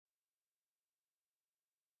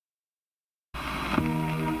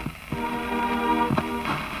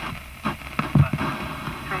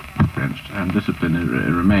and discipline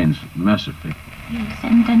remains, mercifully. Yes,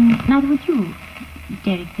 and neither would you,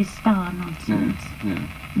 Derek, this star nonsense. Yes.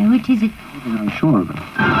 No, it isn't. I'm sure of it.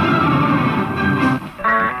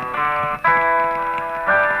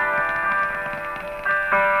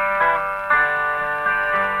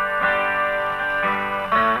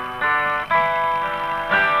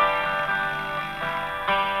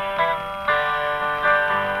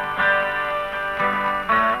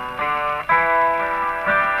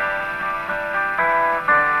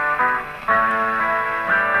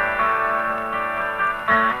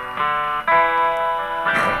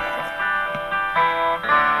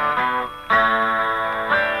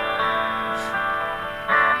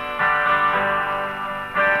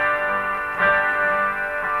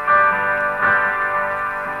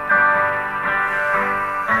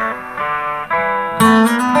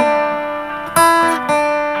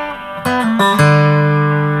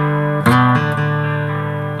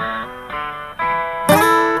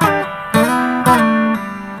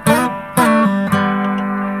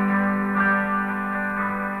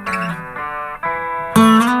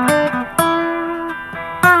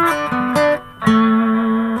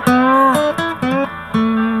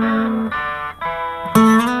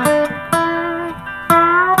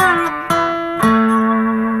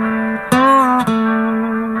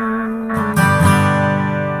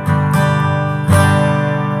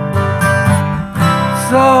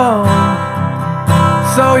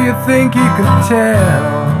 So you think you can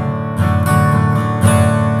tell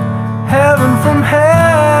heaven from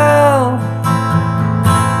hell,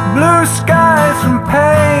 blue skies from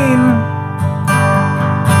pain?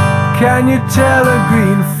 Can you tell a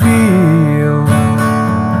green field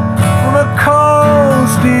from a cold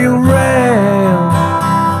steel rail,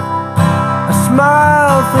 a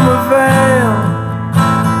smile from a veil?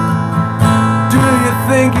 Do you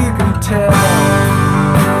think you can tell?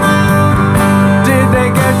 They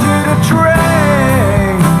get you to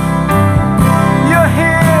trade your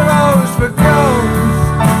heroes for ghosts,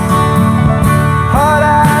 hot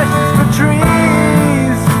ashes for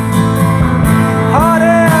trees, hot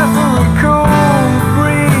air for a cool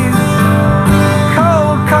breeze,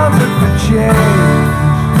 cold comfort for change.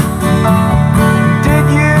 Did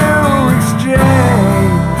you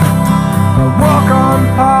exchange a walk-on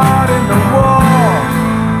part in the war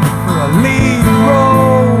for a lead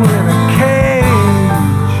role in a cage?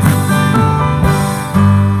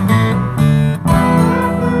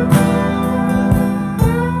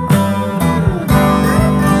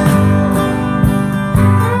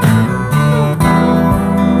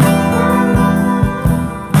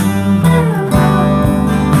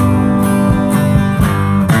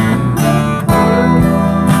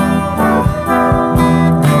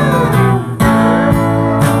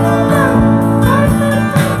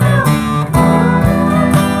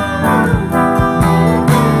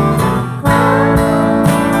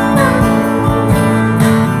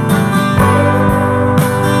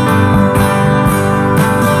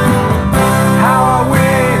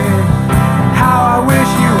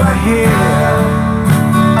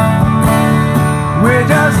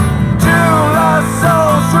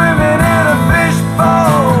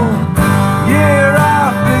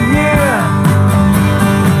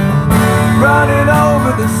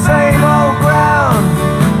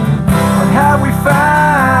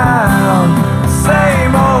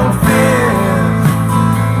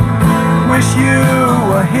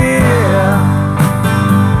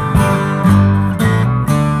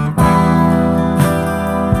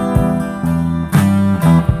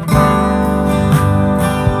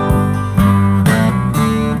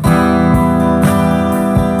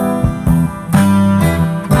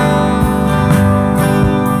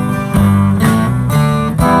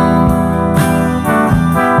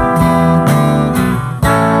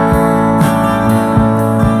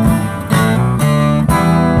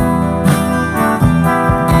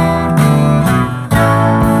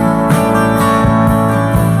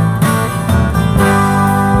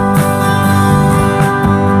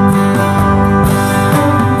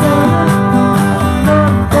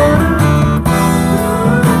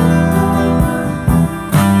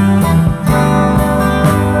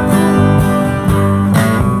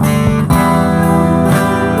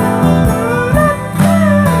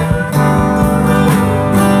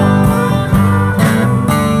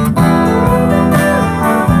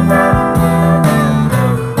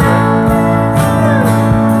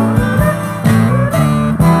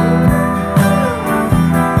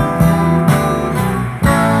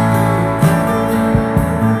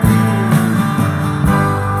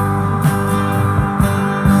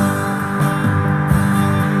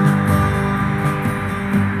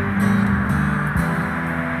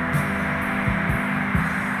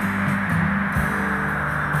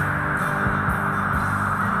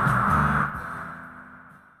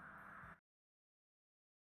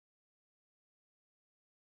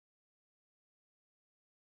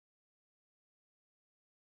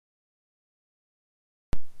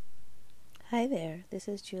 Hi there, this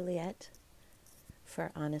is Juliette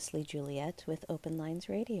for Honestly Juliette with Open Lines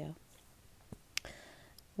Radio.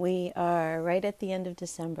 We are right at the end of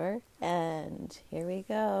December, and here we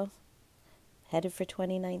go, headed for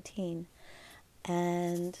 2019.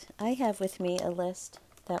 And I have with me a list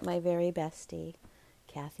that my very bestie,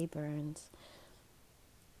 Kathy Burns,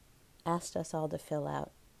 asked us all to fill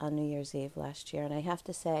out on New Year's Eve last year. And I have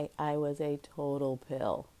to say, I was a total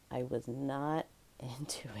pill. I was not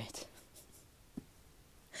into it.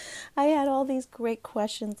 I had all these great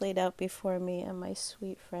questions laid out before me, and my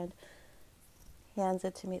sweet friend hands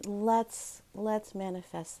it to me. Let's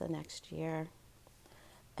manifest the next year.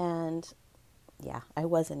 And yeah, I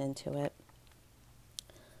wasn't into it.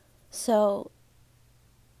 So,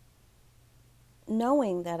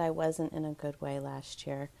 knowing that I wasn't in a good way last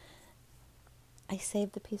year, I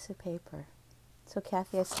saved a piece of paper. So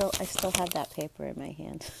Kathy, I still have that paper in my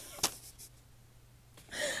hand.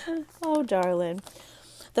 Oh, darling.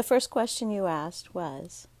 The first question you asked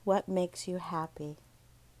was, what makes you happy?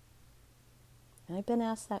 And I've been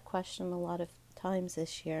asked that question a lot of times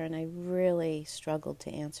this year, and I really struggled to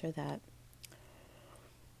answer that.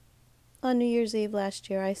 On New Year's Eve last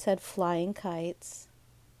year, I said flying kites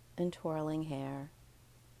and twirling hair.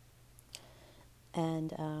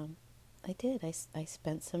 And I did. I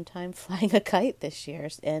spent some time flying a kite this year,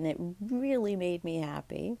 and it really made me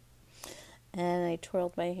happy. And I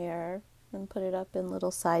twirled my hair and put it up in little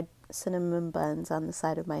side cinnamon buns on the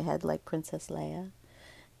side of my head like Princess Leia.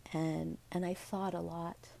 And I thought a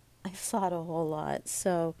lot. I thought a whole lot.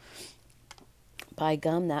 So, by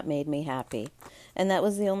gum, that made me happy. And that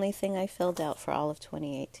was the only thing I filled out for all of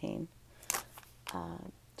 2018.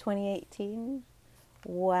 2018,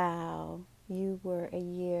 wow, you were a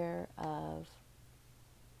year of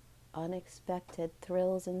unexpected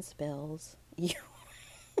thrills and spills.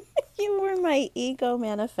 You were my ego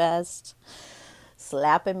manifest,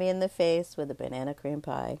 slapping me in the face with a banana cream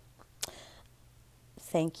pie.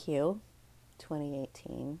 Thank you,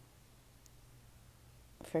 2018,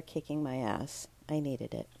 for kicking my ass. I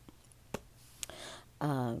needed it.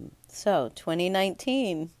 So,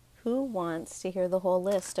 2019, who wants to hear the whole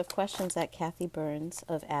list of questions that Kathy Burns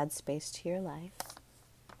of Add Space to Your Life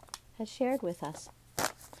has shared with us?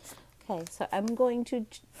 Okay, so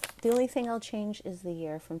the only thing I'll change is the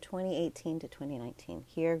year from 2018 to 2019.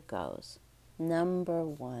 Here goes. Number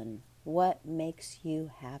 1, what makes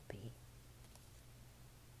you happy?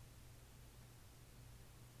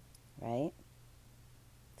 Right?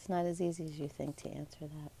 It's not as easy as you think to answer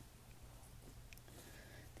that.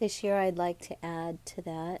 This year I'd like to add to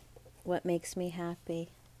that, what makes me happy?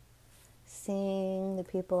 Seeing the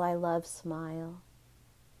people I love smile.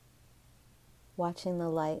 Watching the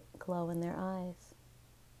light glow in their eyes.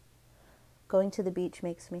 Going to the beach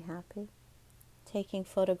makes me happy. Taking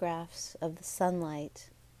photographs of the sunlight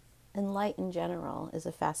and light in general is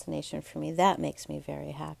a fascination for me. That makes me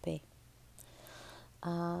very happy.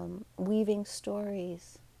 Weaving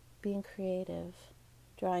stories, being creative,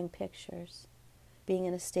 drawing pictures, being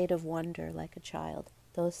in a state of wonder like a child.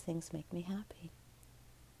 Those things make me happy.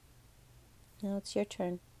 Now it's your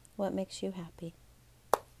turn. What makes you happy?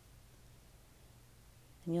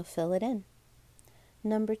 And you'll fill it in.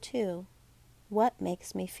 Number 2, what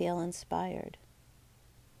makes me feel inspired?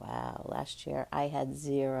 Wow, last year I had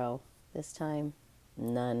 0. This time,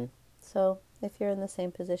 none. So if you're in the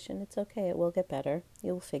same position, it's okay. It will get better.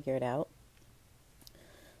 You'll figure it out.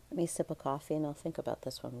 Let me sip a coffee and I'll think about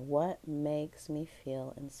this one. What makes me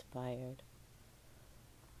feel inspired?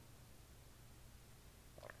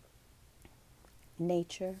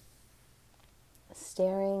 Nature.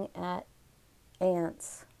 Staring at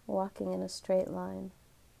ants walking in a straight line.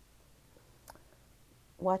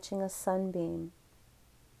 Watching a sunbeam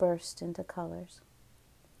burst into colors.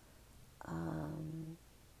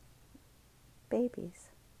 Babies.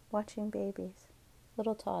 Watching babies.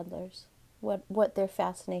 Little toddlers. What their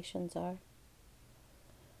fascinations are.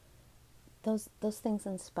 Those things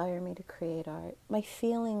inspire me to create art. My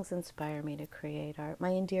feelings inspire me to create art. My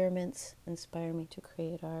endearments inspire me to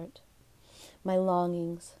create art. My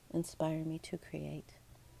longings inspire me to create.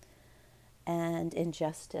 And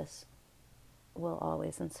injustice will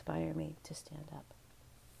always inspire me to stand up.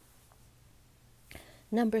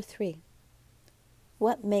 Number 3,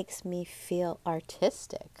 what makes me feel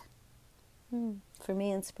artistic? For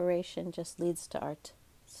me, inspiration just leads to art.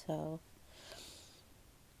 So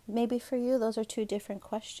maybe for you, those are 2 different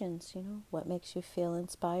questions. What makes you feel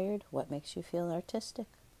inspired? What makes you feel artistic?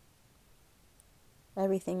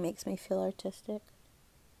 Everything makes me feel artistic.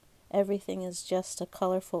 Everything is just a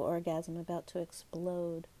colorful orgasm about to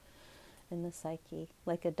explode in the psyche,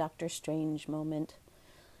 like a Doctor Strange moment.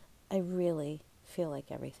 I really feel like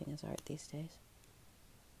everything is art these days.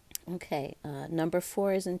 Okay, number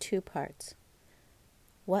 4 is in 2 parts.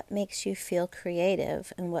 What makes you feel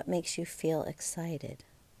creative and what makes you feel excited?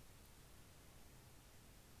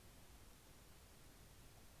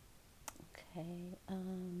 Okay.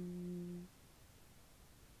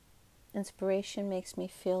 Inspiration makes me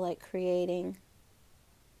feel like creating.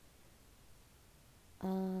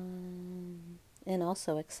 And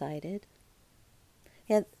also excited.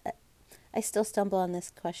 Yeah, I still stumble on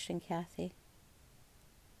this question, Kathy.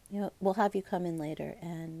 We'll have you come in later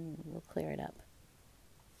and we'll clear it up.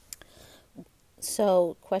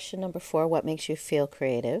 So, question number 4, what makes you feel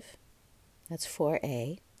creative? That's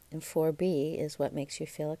 4A. And 4B is what makes you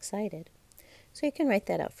feel excited. So you can write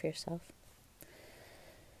that out for yourself.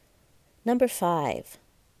 Number 5,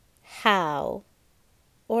 how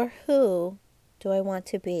or who do I want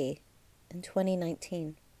to be in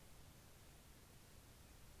 2019?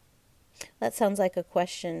 That sounds like a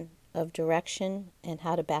question of direction and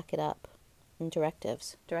how to back it up. And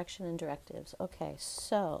directives. Direction and directives. Okay,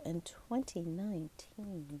 so in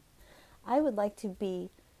 2019, I would like to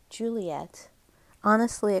be Juliette,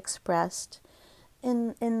 honestly expressed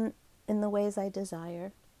in the ways I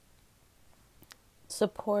desire,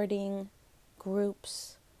 supporting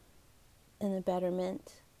groups in the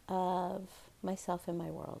betterment of myself and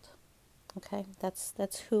my world. Okay,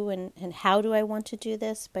 that's who and how do I want to do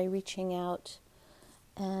this? By reaching out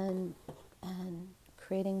and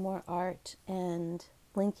creating more art and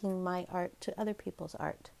linking my art to other people's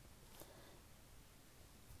art.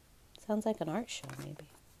 Sounds like an art show, maybe.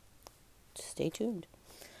 Stay tuned.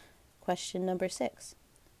 Question number 6.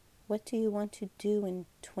 What do you want to do in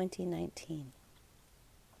 2019?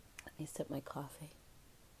 Let me sip my coffee.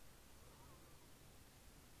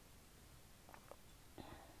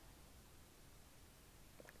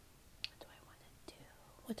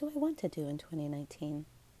 What do I want to do in 2019?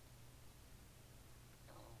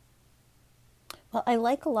 Well, I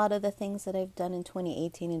like a lot of the things that I've done in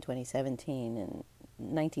 2018 and 2017 and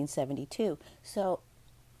 1972. So,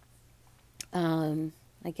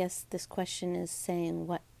 I guess this question is saying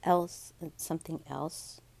what else, something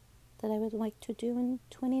else that I would like to do in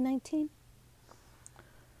 2019.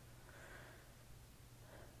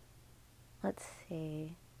 Let's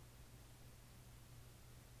see.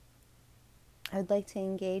 I'd like to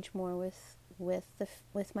engage more with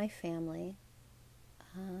my family.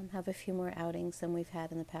 Have a few more outings than we've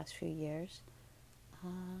had in the past few years.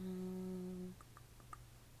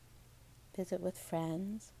 Visit with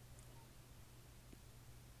friends.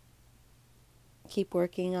 Keep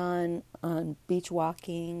working on beach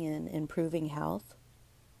walking and improving health.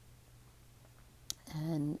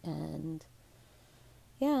 And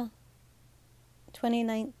yeah,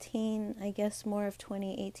 2019, I guess more of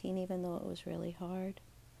 2018, even though it was really hard.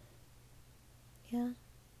 Yeah.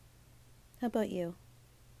 How about you?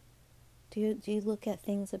 Do you look at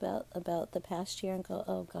things about the past year and go,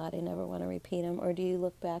 oh God, I never want to repeat them? Or do you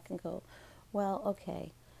look back and go, well,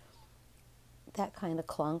 okay, that kind of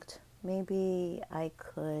clunked. Maybe I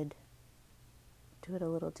could do it a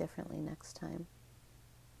little differently next time.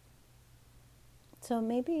 So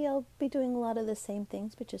maybe I'll be doing a lot of the same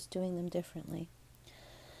things, but just doing them differently.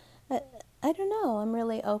 I don't know. I'm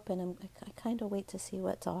really open. I kind of wait to see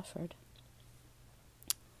what's offered.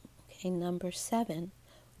 Okay, number 7.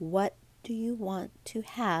 What do you want to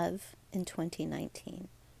have in 2019?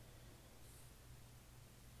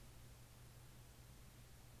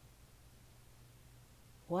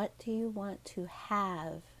 What do you want to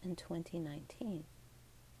have in 2019?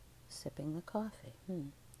 Sipping the coffee.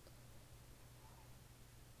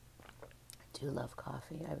 I do love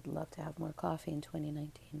coffee. I would love to have more coffee in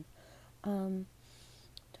 2019. Do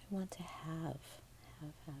I want to have?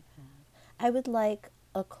 I would like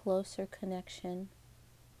a closer connection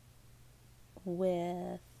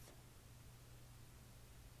with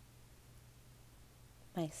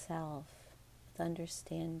myself, with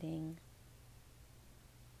understanding.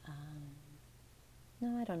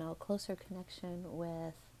 I don't know, a closer connection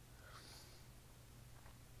with,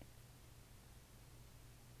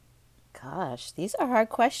 gosh, these are hard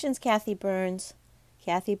questions, Kathy Burns.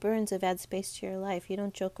 Kathy Burns of Add Space to Your Life. You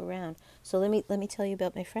don't joke around. So let me tell you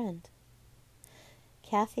about my friend.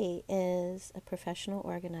 Kathy is a professional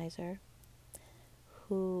organizer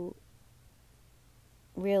who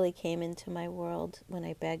really came into my world when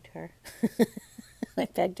I begged her. I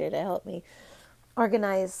begged her to help me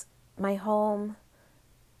organize my home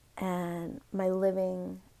and my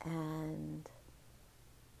living and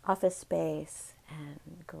office space and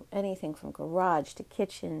anything from garage to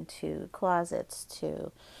kitchen to closets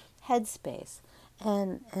to headspace.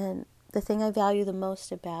 And the thing I value the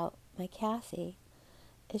most about my Kathy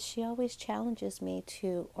is she always challenges me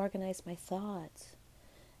to organize my thoughts.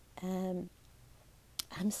 And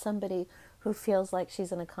I'm somebody who feels like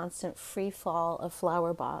she's in a constant free fall of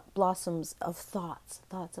flower blossoms of thoughts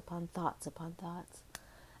upon thoughts upon thoughts.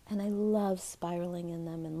 And I love spiraling in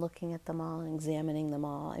them and looking at them all and examining them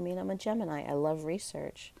all. I mean, I'm a Gemini. I love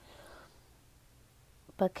research.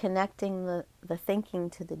 But connecting the thinking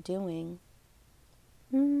to the doing,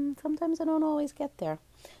 sometimes I don't always get there.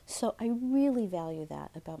 So I really value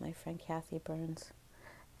that about my friend Kathy Burns.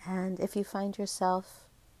 And if you find yourself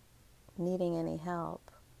needing any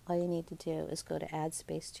help, all you need to do is go to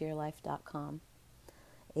addspacetoyourlife.com.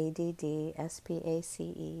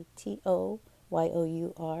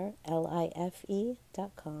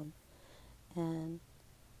 addspacetoyourlife.com. And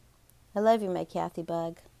I love you, my Kathy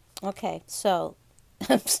bug. Okay, so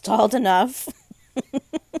I've stalled enough.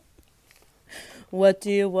 What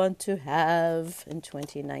do you want to have in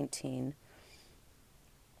 2019?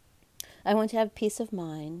 I want to have peace of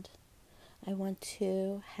mind. I want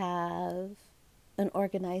to have an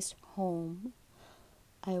organized home.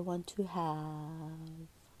 I want to have...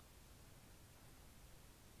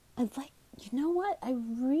 you know what? I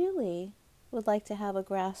really would like to have a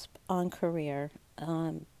grasp on career.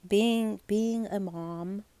 Being a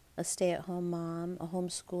mom, a stay-at-home mom, a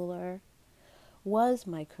homeschooler, was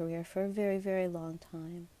my career for a very, very long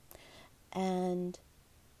time. And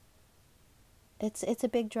it's a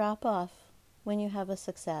big drop-off when you have a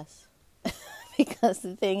success. Because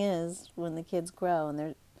the thing is, when the kids grow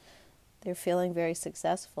and they're feeling very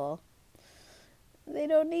successful, they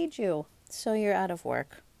don't need you. So you're out of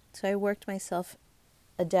work. So I worked myself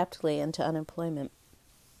adeptly into unemployment.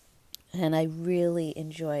 And I really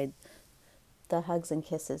enjoyed the hugs and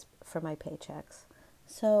kisses for my paychecks.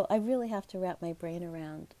 So I really have to wrap my brain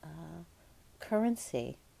around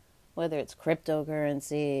currency, whether it's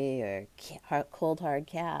cryptocurrency or cold hard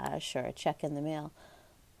cash or a check in the mail.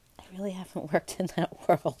 I really haven't worked in that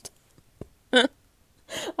world.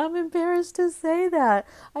 I'm embarrassed to say that.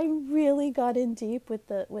 I really got in deep with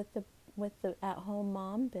the at-home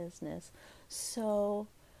mom business. So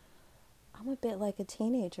I'm a bit like a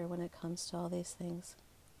teenager when it comes to all these things.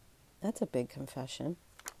 That's a big confession.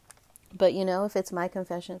 But if it's my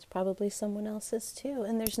confession, it's probably someone else's too.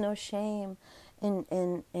 And there's no shame in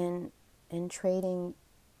trading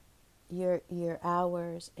your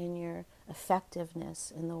hours and your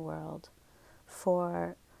effectiveness in the world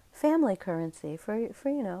for family currency, for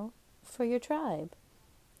your tribe.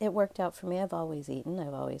 It worked out for me. I've always eaten.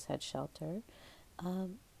 I've always had shelter.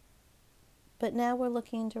 But now we're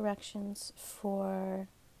looking in directions for...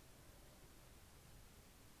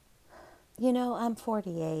 I'm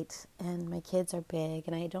 48 and my kids are big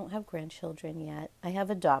and I don't have grandchildren yet. I have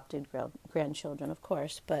adopted grandchildren, of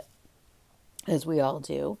course, but as we all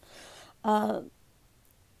do. But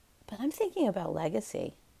I'm thinking about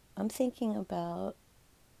legacy. I'm thinking about,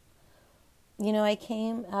 I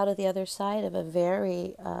came out of the other side of a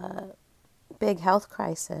very big health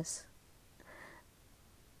crisis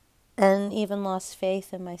and even lost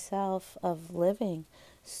faith in myself of living.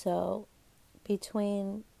 So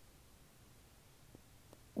between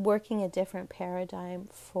working a different paradigm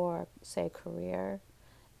for, say, career,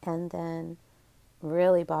 and then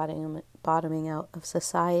really bottoming out of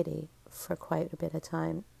society for quite a bit of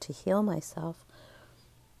time to heal myself,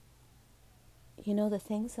 the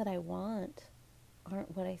things that I want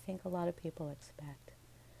aren't what I think a lot of people expect.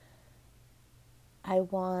 I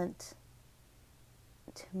want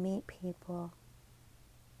to meet people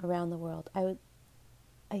around the world. I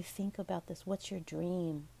think about this. What's your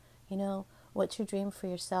dream? What's your dream for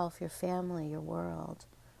yourself, your family, your world?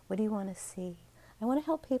 What do you want to see? I want to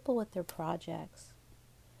help people with their projects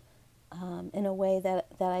in a way that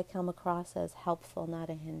I come across as helpful, not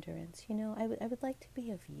a hindrance. I would like to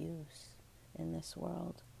be of use in this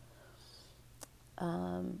world.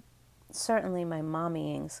 Certainly my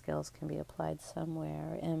mommying skills can be applied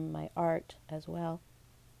somewhere, and my art as well.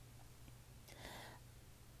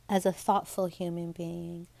 As a thoughtful human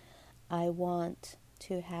being, I want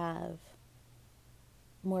to have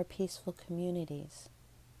more peaceful communities.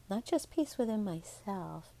 Not just peace within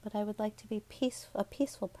myself, but I would like to be a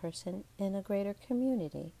peaceful person in a greater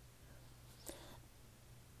community.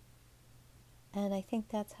 And I think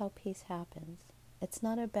that's how peace happens. It's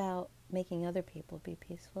not about making other people be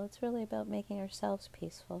peaceful. It's really about making ourselves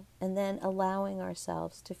peaceful and then allowing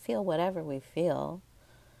ourselves to feel whatever we feel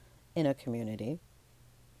in a community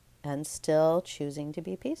and still choosing to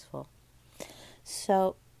be peaceful.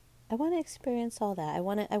 So I want to experience all that. I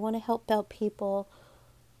want to help out people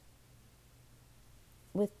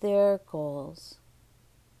with their goals.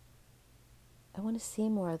 I want to see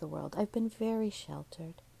more of the world. I've been very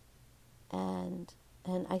sheltered, and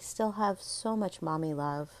I still have so much mommy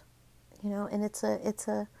love, and it's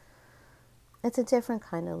a different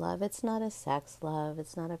kind of love. It's not a sex love.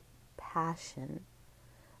 It's not a passion,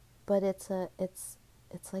 but it's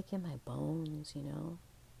like in my bones,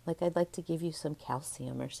 Like I'd like to give you some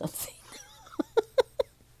calcium or something,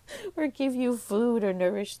 or give you food or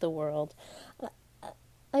nourish the world.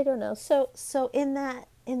 I don't know. So in that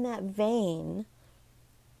vein,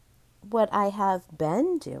 what I have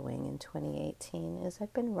been doing in 2018 is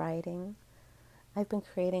I've been writing, I've been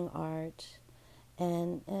creating art,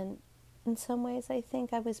 and in some ways I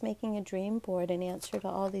think I was making a dream board in answer to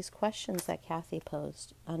all these questions that Kathy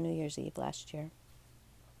posed on New Year's Eve last year.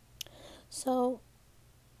 So,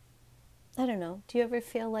 I don't know, do you ever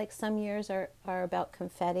feel like some years are about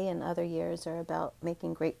confetti and other years are about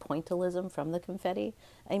making great pointillism from the confetti?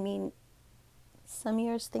 I mean, some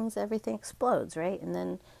years everything explodes, right? And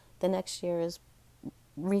then the next year is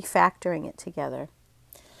refactoring it together.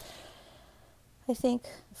 I think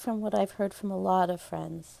from what I've heard from a lot of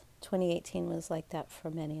friends, 2018 was like that for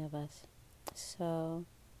many of us. So,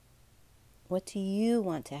 what do you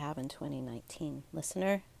want to have in 2019?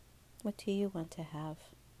 Listener, what do you want to have?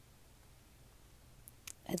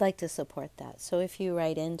 I'd like to support that. So if you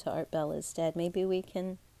write into Art Bell is Dead, maybe we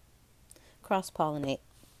can cross-pollinate.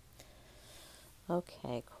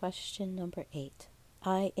 Okay, question number 8.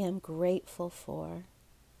 I am grateful for...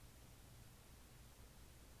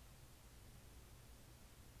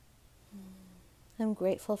 I'm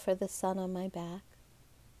grateful for the sun on my back.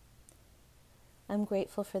 I'm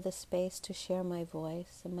grateful for the space to share my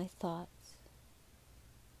voice and my thoughts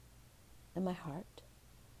and my heart.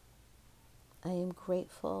 I am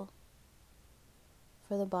grateful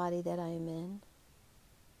for the body that I am in,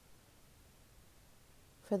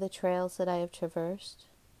 for the trails that I have traversed.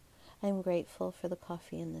 I am grateful for the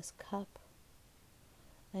coffee in this cup.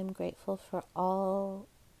 I am grateful for all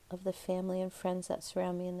of the family and friends that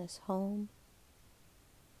surround me in this home,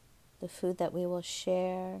 the food that we will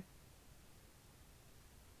share,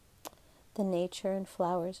 the nature and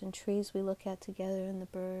flowers and trees we look at together, and the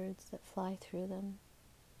birds that fly through them.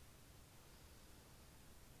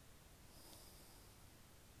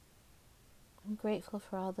 I'm grateful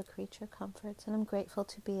for all the creature comforts, and I'm grateful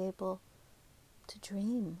to be able to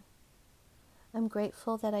dream. I'm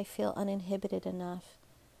grateful that I feel uninhibited enough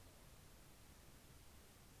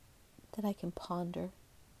that I can ponder,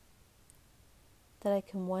 that I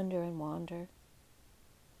can wonder and wander,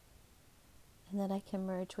 and that I can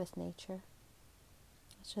merge with nature.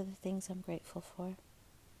 Those are the things I'm grateful for.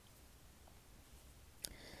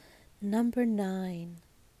 Number 9.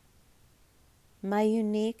 My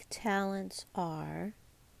unique talents are...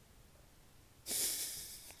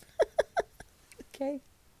 Okay.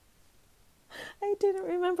 I didn't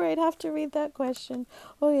remember I'd have to read that question.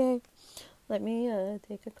 Oh, yay. Let me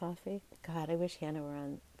take a coffee. God, I wish Hannah were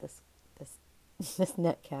on this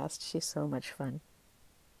netcast. She's so much fun.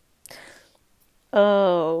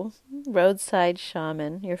 Oh, roadside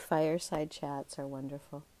shaman. Your fireside chats are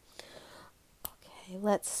wonderful. Okay,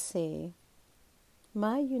 let's see.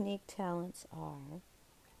 My unique talents are...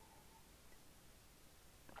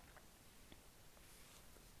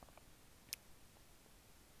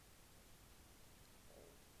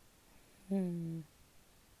 I'm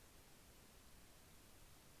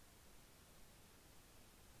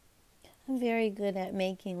very good at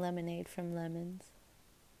making lemonade from lemons.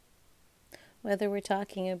 Whether we're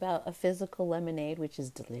talking about a physical lemonade, which is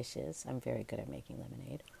delicious, I'm very good at making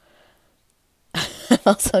lemonade. I'm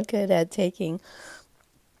also good at taking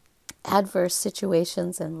adverse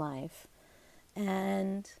situations in life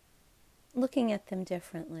and looking at them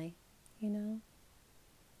differently,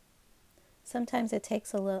 Sometimes it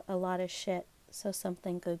takes a lot of shit so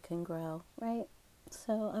something good can grow, right?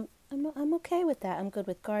 So I'm okay with that. I'm good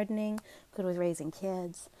with gardening, good with raising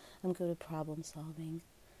kids, I'm good with problem solving.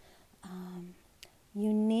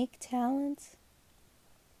 Unique talents.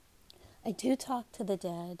 I do talk to the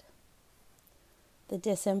dead, the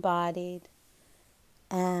disembodied,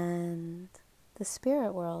 and the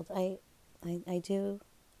spirit world. I do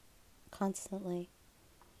constantly.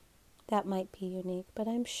 That might be unique, but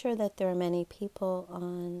I'm sure that there are many people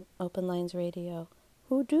on Open Lines Radio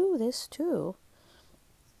who do this too.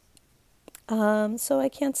 So I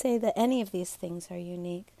can't say that any of these things are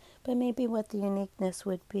unique, but maybe what the uniqueness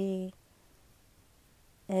would be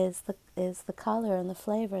is the color and the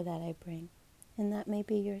flavor that I bring, and that may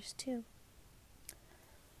be yours too.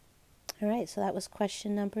 All right, so that was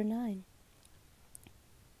question number 9.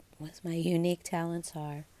 What my unique talents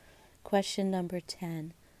are. Question number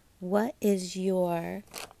 10. What is your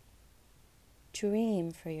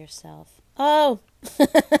dream for yourself? Oh,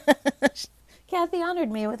 Kathy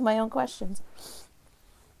honored me with my own questions.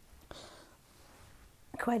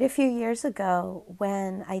 Quite a few years ago,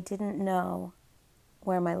 when I didn't know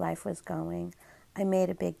where my life was going, I made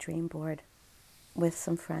a big dream board with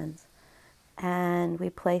some friends, and we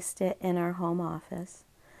placed it in our home office.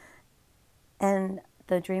 And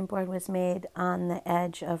the dream board was made on the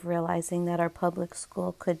edge of realizing that our public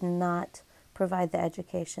school could not provide the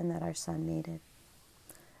education that our son needed.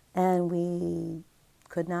 And we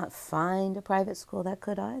could not find a private school that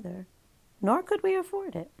could either, nor could we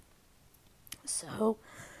afford it. So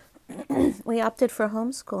we opted for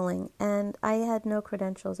homeschooling, and I had no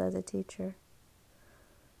credentials as a teacher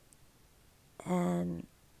and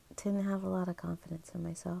didn't have a lot of confidence in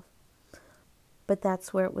myself. But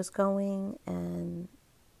that's where it was going, and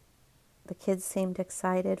the kids seemed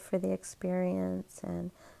excited for the experience,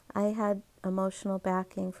 and I had emotional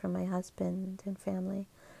backing from my husband and family.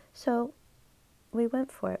 So we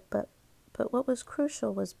went for it, but what was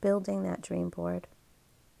crucial was building that dream board.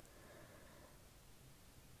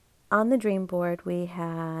 On the dream board, we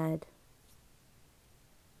had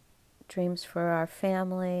dreams for our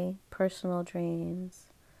family, personal dreams,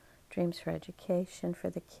 dreams for education for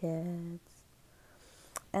the kids.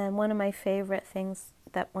 And one of my favorite things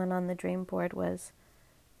that went on the dream board was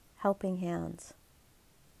helping hands.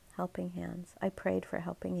 Helping hands. I prayed for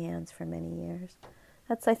helping hands for many years.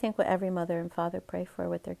 That's, I think, what every mother and father pray for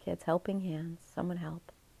with their kids. Helping hands. Someone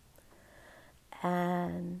help.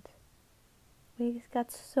 And we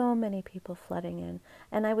got so many people flooding in.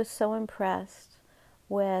 And I was so impressed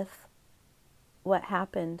with what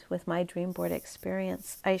happened with my dream board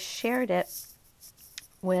experience. I shared it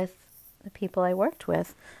with the people I worked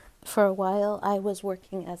with. For a while, I was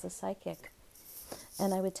working as a psychic,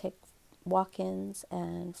 and I would take walk-ins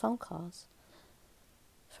and phone calls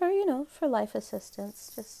for life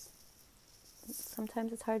assistance. Just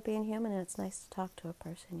sometimes it's hard being human, and it's nice to talk to a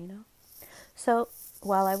person. So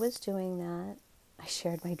while I was doing that, I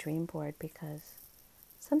shared my dream board, because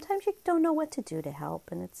sometimes you don't know what to do to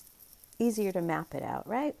help, and it's easier to map it out,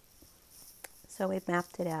 right? So we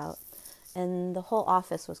mapped it out, and the whole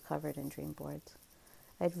office was covered in dream boards.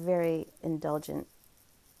 I had very indulgent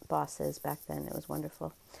bosses back then. It was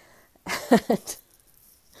wonderful. And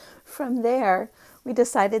from there, we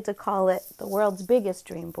decided to call it the world's biggest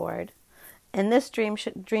dream board. And this dream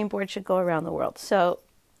board should go around the world. So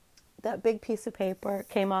that big piece of paper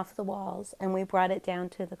came off the walls, and we brought it down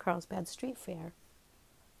to the Carlsbad Street Fair,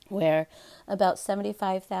 where about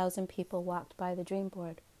 75,000 people walked by the dream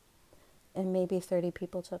board, and maybe 30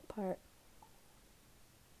 people took part.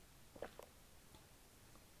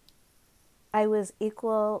 I was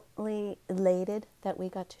equally elated that we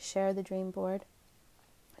got to share the dream board,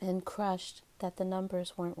 and crushed that the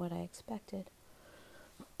numbers weren't what I expected.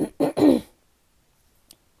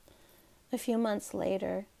 A few months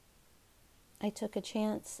later, I took a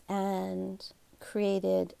chance and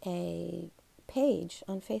created a page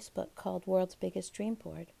on Facebook called World's Biggest Dream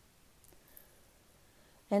Board,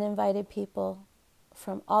 and invited people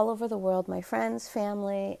from all over the world, my friends,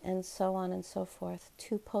 family, and so on and so forth,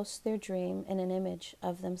 to post their dream and an image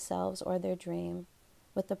of themselves or their dream,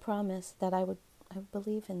 with the promise that I would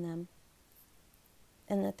believe in them,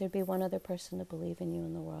 and that there'd be one other person to believe in you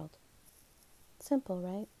in the world. Simple,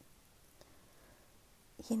 right?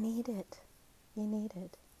 You need it. You need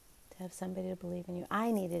it to have somebody to believe in you.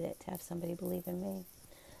 I needed it to have somebody believe in me.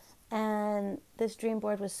 And this dream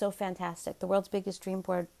board was so fantastic. The world's biggest dream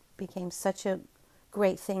board became such a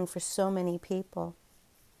great thing for so many people.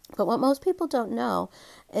 But what most people don't know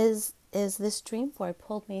is this dream board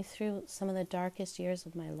pulled me through some of the darkest years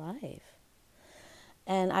of my life.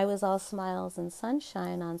 And I was all smiles and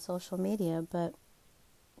sunshine on social media, but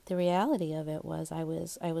the reality of it was I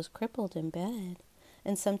was crippled in bed,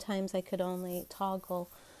 and sometimes I could only toggle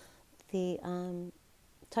the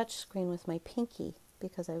touch screen with my pinky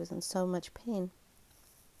because I was in so much pain.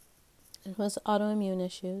 It was autoimmune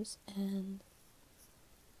issues, and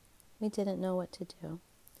we didn't know what to do.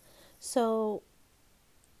 So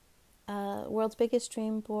World's Biggest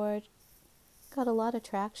Dream Board got a lot of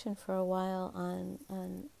traction for a while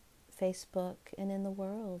on Facebook and in the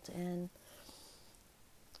world. And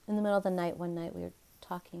in the middle of the night, one night, we were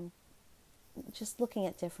talking, just looking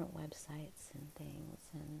at different websites and things.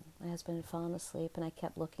 And my husband had fallen asleep, and I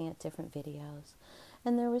kept looking at different videos.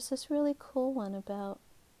 And there was this really cool one about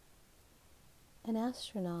an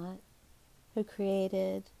astronaut who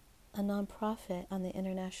created a nonprofit on the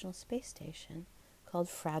International Space Station called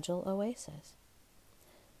Fragile Oasis.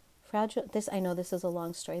 I know this is a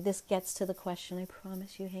long story. This gets to the question. I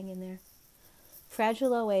promise you, hang in there.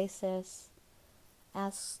 Fragile Oasis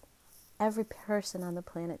ask every person on the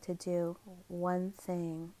planet to do one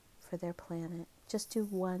thing for their planet. Just do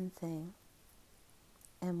one thing,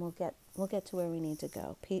 and we'll get to where we need to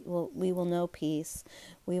go. We will know peace.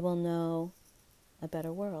 We will know a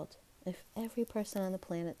better world if every person on the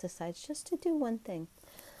planet decides just to do one thing.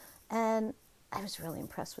 And I was really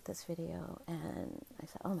impressed with this video, and I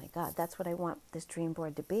thought, oh my God, that's what I want this dream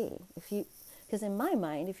board to be. Because in my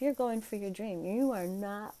mind, if you're going for your dream, you are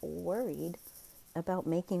not worried about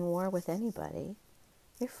making war with anybody.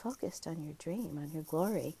 You're focused on your dream, on your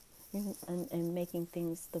glory, and making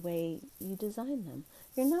things the way you design them.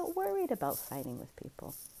 You're not worried about fighting with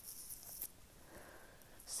people.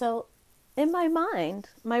 So in my mind,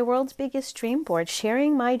 my world's biggest dream board,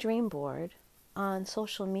 sharing my dream board on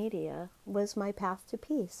social media, was my path to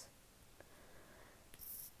peace.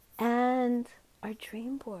 And our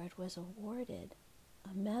dream board was awarded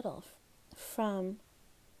a medal from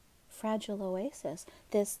Fragile Oasis,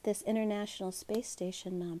 this international space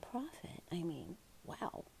station nonprofit. I mean,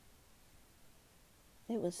 wow.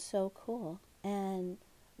 It was so cool. And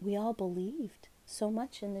we all believed so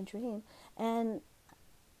much in the dream. And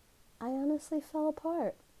I honestly fell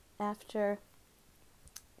apart after,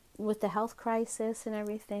 with the health crisis and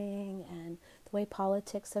everything, and the way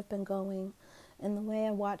politics have been going, and the way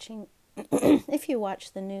I'm watching, if you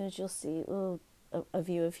watch the news, you'll see a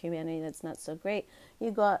view of humanity that's not so great.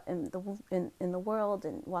 You go out in the world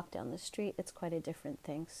and walk down the street, it's quite a different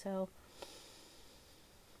thing. So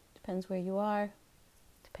depends where you are,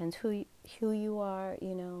 depends who you are.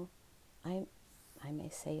 You know, I may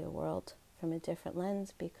say your world from a different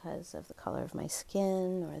lens because of the color of my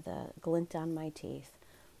skin or the glint on my teeth.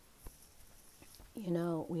 You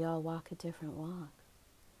know, we all walk a different walk.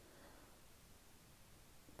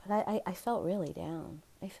 But I felt really down.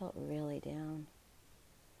 I felt really down.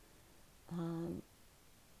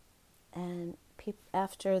 And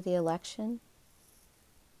after the election,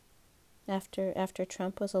 after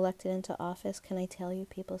Trump was elected into office, can I tell you,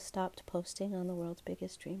 people stopped posting on the world's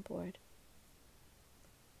biggest dream board.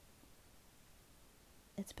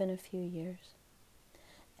 It's been a few years.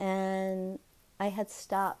 And I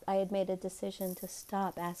had made a decision to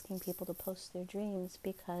stop asking people to post their dreams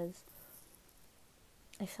because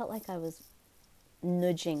I felt like I was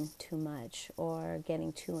nudging too much or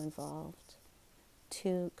getting too involved,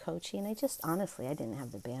 too coachy. And I didn't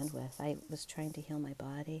have the bandwidth. I was trying to heal my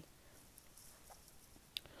body.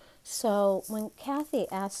 So when Kathy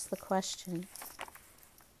asked the question,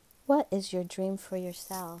 what is your dream for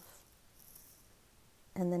yourself?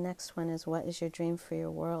 And the next one is, what is your dream for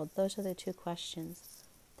your world? Those are the two questions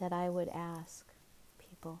that I would ask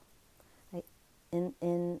people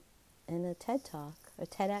in a TED Talk, a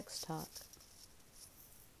TEDx talk.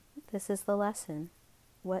 This is the lesson.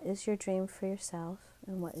 What is your dream for yourself,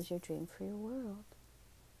 and what is your dream for your world?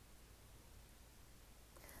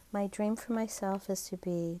 My dream for myself is to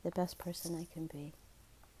be the best person I can be.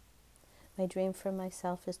 My dream for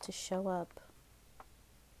myself is to show up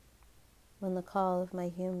when the call of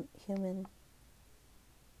my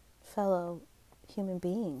fellow human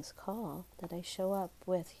beings call, that I show up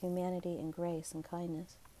with humanity and grace and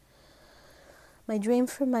kindness. My dream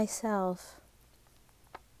for myself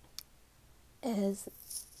is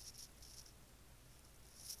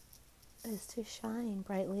to shine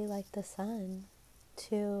brightly like the sun,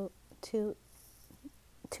 to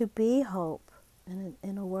be hope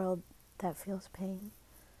in a world that feels pain,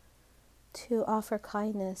 to offer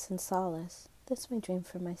kindness and solace. That's my dream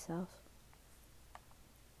for myself.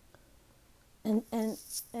 And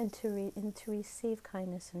to receive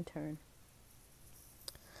kindness in turn.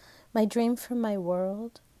 My dream for my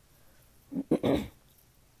world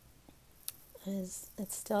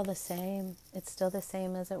it's still the same. It's still the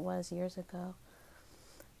same as it was years ago.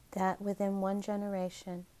 That within one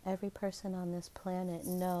generation, every person on this planet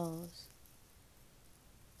knows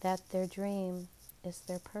that their dream is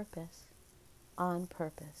their purpose, on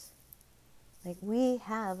purpose. Like, we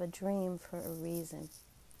have a dream for a reason.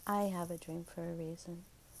 I have a dream for a reason.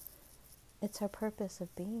 It's our purpose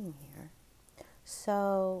of being here.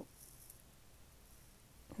 So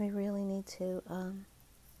we really need to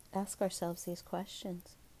ask ourselves these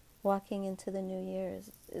questions. Walking into the new year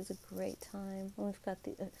is a great time. We've got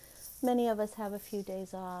many of us have a few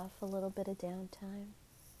days off, a little bit of downtime.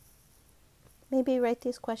 Maybe write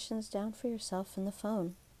these questions down for yourself in the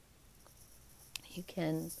phone. You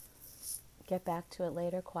can get back to it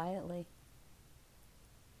later quietly.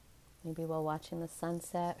 Maybe while watching the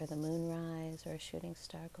sunset or the moonrise or a shooting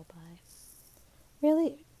star go by.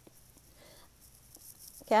 Really,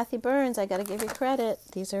 Kathy Burns, I got to give you credit.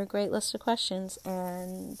 These are a great list of questions.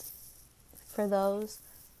 And for those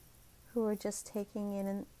who are just taking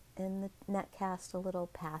in the netcast a little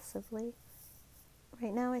passively,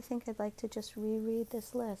 right now I think I'd like to just reread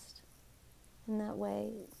this list. In that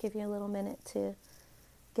way, give you a little minute to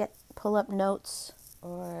pull up notes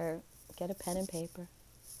or get a pen and paper.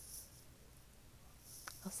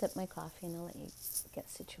 I'll sip my coffee and I'll let you get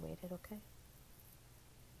situated, okay?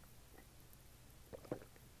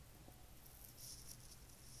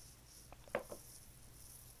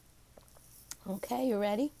 Okay, you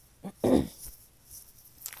ready? All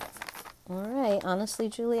right, honestly,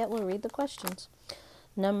 Juliette will read the questions.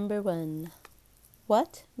 Number 1,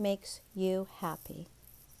 what makes you happy?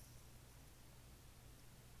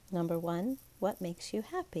 Number 1, what makes you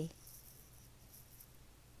happy?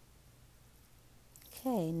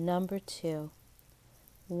 Okay, number 2,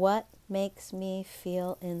 what makes me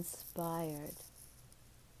feel inspired?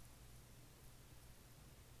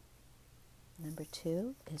 Number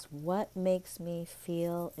 2 is what makes me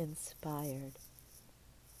feel inspired?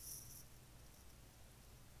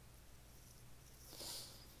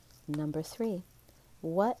 Number 3,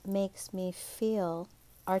 what makes me feel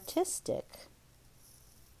artistic?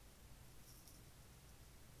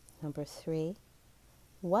 Number 3,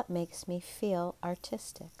 what makes me feel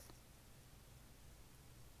artistic?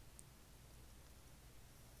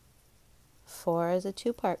 4 is a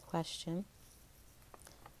 2-part question.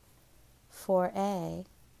 4A,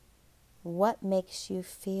 what makes you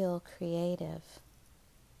feel creative?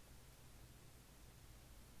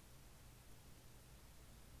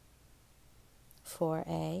 For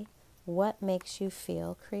A, what makes you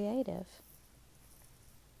feel creative?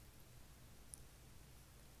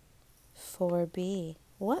 For B,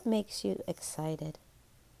 what makes you excited?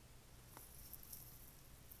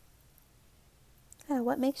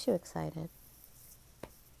 What makes you excited?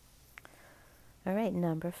 All right,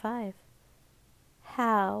 number 5.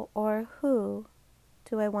 How or who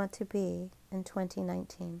do I want to be in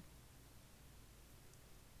 2019?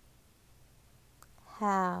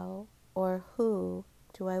 How or who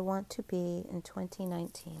do I want to be in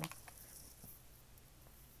 2019?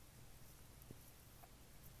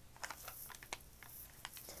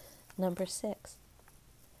 Number 6.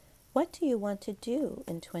 What do you want to do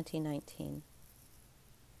in 2019?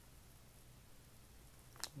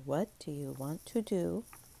 What do you want to do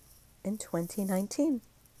in 2019?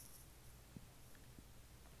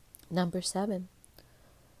 Number 7.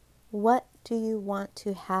 What do you want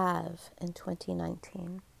to have in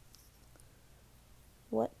 2019?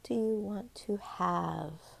 What do you want to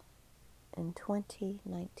have in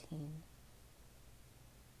 2019?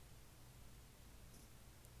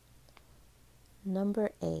 Number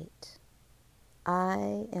 8.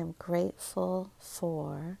 I am grateful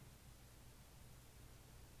for...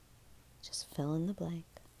 Just fill in the blank.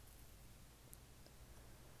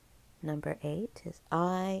 Number 8 is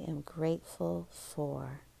I am grateful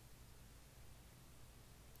for.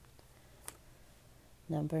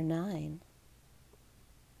 Number 9.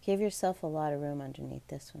 Give yourself a lot of room underneath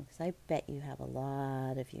this one because I bet you have a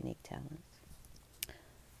lot of unique talents.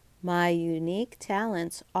 My unique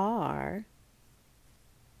talents are...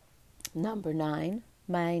 Number 9.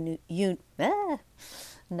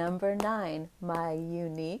 Number 9. My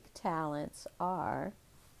unique talents are...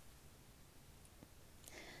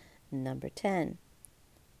 Number 10.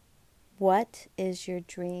 What is your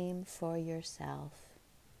dream for yourself?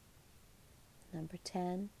 Number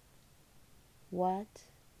 10. What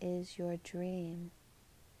is your dream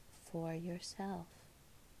for yourself?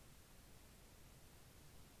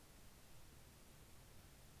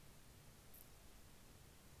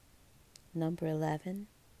 Number 11.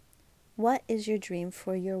 What is your dream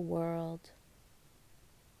for your world?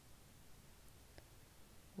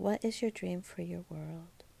 What is your dream for your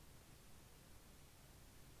world?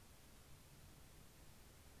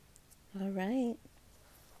 All right.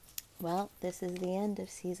 Well, this is the end of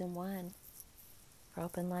Season 1 for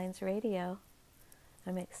Open Lines Radio.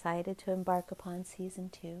 I'm excited to embark upon Season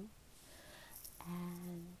 2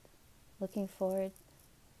 and looking forward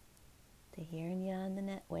to hearing you on the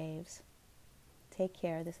net waves. Take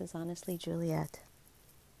care. This is Honestly Juliette.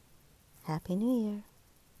 Happy New Year.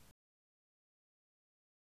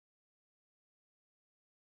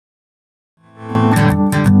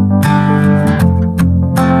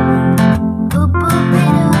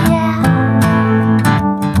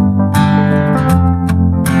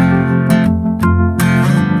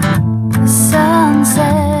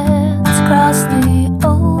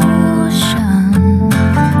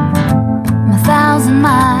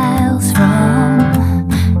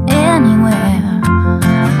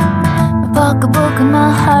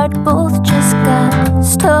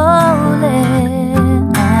 Stolen,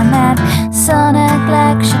 and that sun act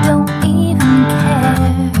like she don't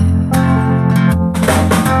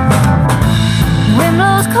Wind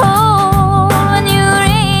blows cold when you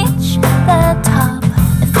reach the top.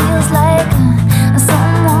 It feels like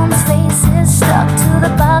someone's face is stuck to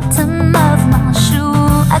the bottom of my shoe.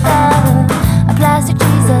 I got a plastic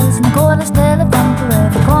Jesus and a cordless telephone for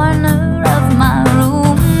every corner of my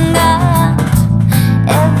room. Got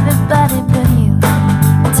everybody but you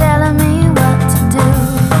telling me what to do.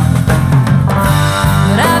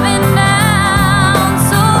 But I've been down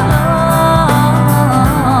so long.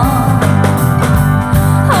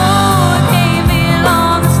 Oh, it can't be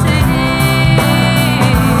long to stay.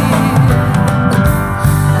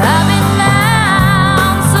 I've been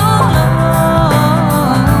down so long.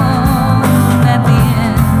 At the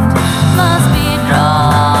end must be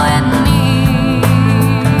drawing near.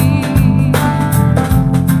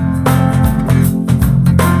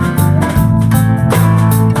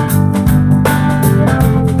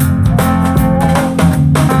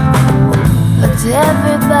 But to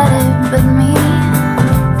everybody but me,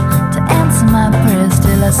 to answer my prayers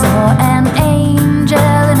till I saw an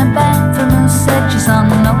angel in a bathroom who said she saw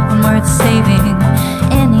no one worth saving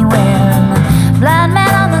anywhere. And the blind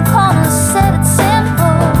man on the corner said it's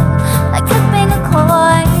simple, like flipping a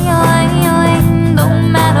coin. No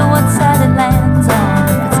matter what side it lands on,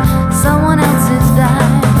 if it's someone else's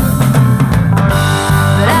dime.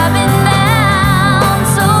 But I've been down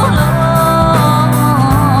so long.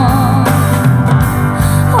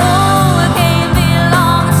 Oh, it can't be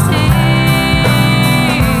long to stay.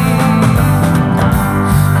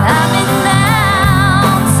 I've been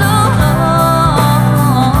down so long.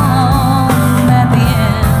 At the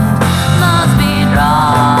end must be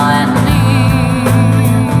drawing near.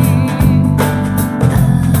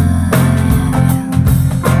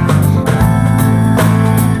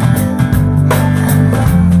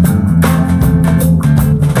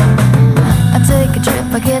 I take a trip,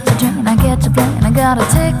 I catch a train, I catch a plane, I got a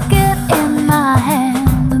ticket